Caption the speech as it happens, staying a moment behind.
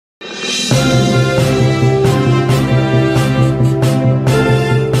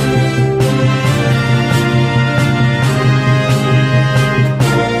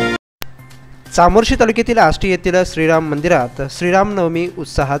चामोर्शी तालुक्यातील आष्टी येथील श्रीराम मंदिरात श्रीरामनवमी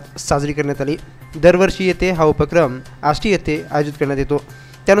उत्साहात साजरी करण्यात आली। दरवर्षी येथे हा उपक्रम आष्टी येथे आयोजित करण्यात येतो।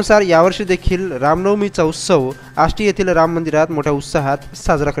 त्यानुसार यावर्षी देखील रामनवमीचा उत्सव आष्टी येथील राम मंदिरात मोठ्या उत्साहात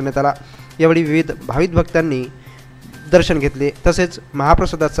साजरा करण्यात आला। यावेळी विविध भाविक भक्तांनी दर्शन घेतले तसेच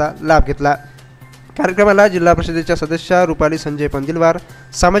महाप्रसादाचा लाभ घेतला। कार्यक्रमाला जिल्हा परिषदेच्या सदस्या रुपाली संजय पंदिलवार,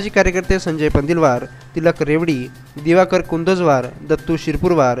 सामाजिक कार्यकर्ते संजय पंदिलवार, तिलक रेवडी, दिवाकर कुंदजवार, दत्तू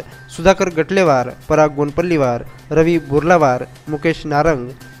शिरपूरवार, सुधाकर गटलेवार, पराग गोनपल्लीवार, रवी बुर्लावार, मुकेश नारंग,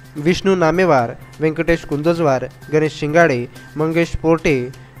 विष्णू नामेवार, व्यंकटेश कुंदजवार, गणेश शिंगाडे, मंगेश पोर्टे,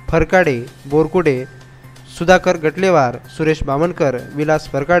 फरकाडे, बोरकुडे, सुधाकर गटलेवार, सुरेश बामणकर, विलास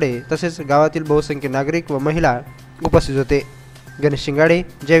फरकाडे तसेच गावातील बहुसंख्य नागरिक व महिला उपस्थित होते। गणेश शिंगाडे,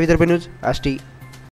 जय विदर्भ न्यूज, आष्टी।